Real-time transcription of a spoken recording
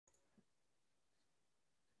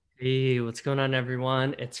Hey, what's going on,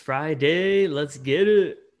 everyone? It's Friday. Let's get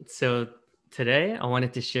it. So today, I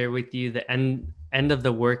wanted to share with you the end of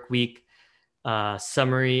the work week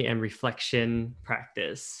summary and reflection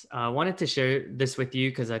practice. I wanted to share this with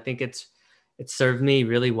you because I think it served me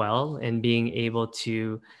really well in being able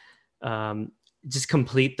to um, just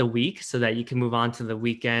complete the week so that you can move on to the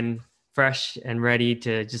weekend fresh and ready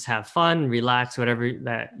to just have fun, relax, whatever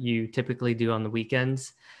that you typically do on the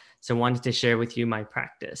weekends. So I wanted to share with you my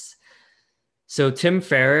practice. So Tim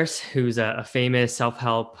Ferriss, who's a famous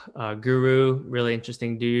self-help guru, really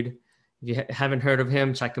interesting dude. If you haven't heard of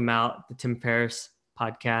him, check him out, the Tim Ferriss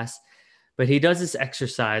podcast. But he does this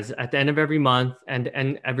exercise at the end of every month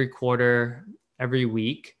and every quarter, every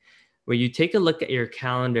week, where you take a look at your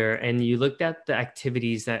calendar and you look at the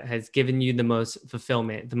activities that has given you the most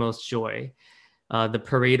fulfillment, the most joy. The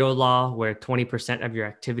Pareto law, where 20% of your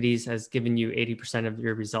activities has given you 80% of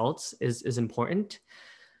your results, is important.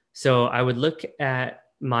 So I would look at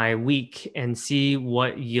my week and see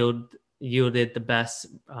what yielded the best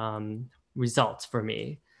results for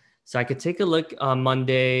me. So I could take a look on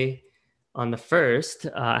Monday on the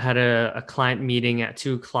 1st. I had a client meeting at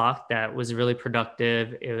 2 o'clock that was really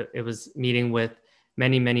productive. It was meeting with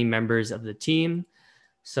many, many members of the team.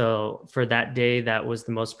 So for that day, that was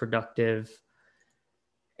the most productive.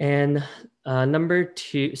 And number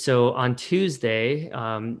two, so on Tuesday,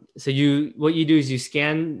 so what you do is you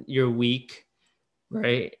scan your week,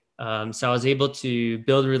 right? So I was able to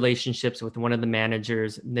build relationships with one of the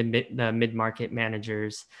managers, the mid-market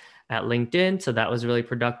managers at LinkedIn. So that was really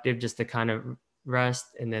productive, just to kind of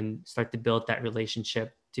rest and then start to build that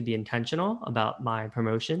relationship to be intentional about my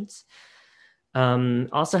promotions.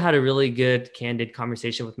 Also had a really good candid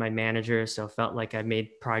conversation with my manager, so felt like I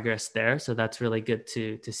made progress there. So that's really good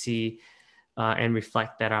to see and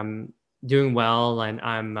reflect that I'm doing well and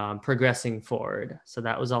I'm progressing forward. So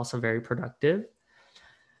that was also very productive.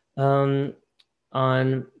 Um,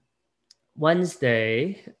 on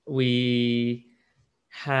Wednesday, we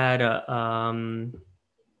had I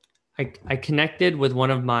connected with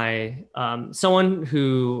one of my someone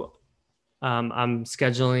who I'm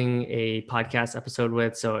scheduling a podcast episode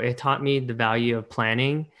with. So it taught me the value of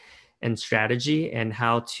planning and strategy and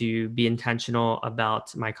how to be intentional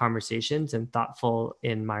about my conversations and thoughtful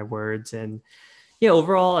in my words. And yeah,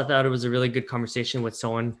 overall, I thought it was a really good conversation with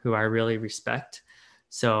someone who I really respect.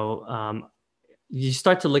 So you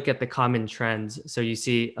start to look at the common trends. So you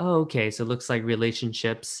see, oh, okay, so it looks like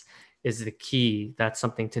relationships is the key. That's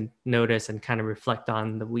something to notice and kind of reflect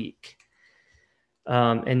on the week.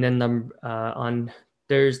 And then on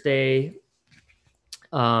Thursday,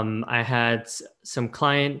 I had some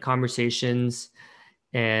client conversations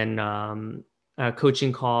and a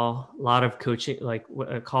coaching call, a lot of coaching, like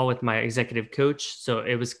a call with my executive coach. So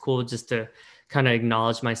it was cool just to kind of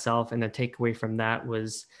acknowledge myself. And the takeaway from that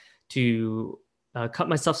was to cut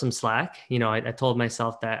myself some slack. I told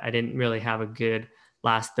myself that I didn't really have a good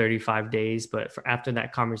last 35 days, but after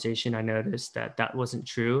that conversation, I noticed that that wasn't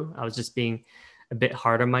true. I was just being a bit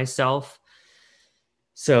hard on myself.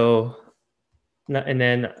 So, and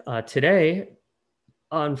then today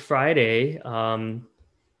on Friday, I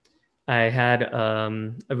had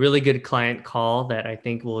a really good client call that I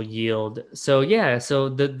think will yield. So yeah, so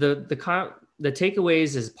the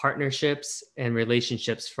takeaways is partnerships and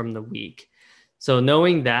relationships from the week. So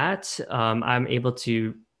knowing that, I'm able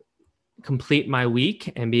to complete my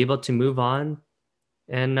week and be able to move on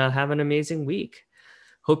and have an amazing week.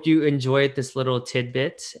 Hope you enjoyed this little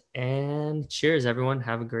tidbit, and cheers, everyone.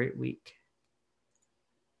 Have a great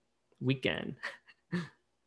weekend.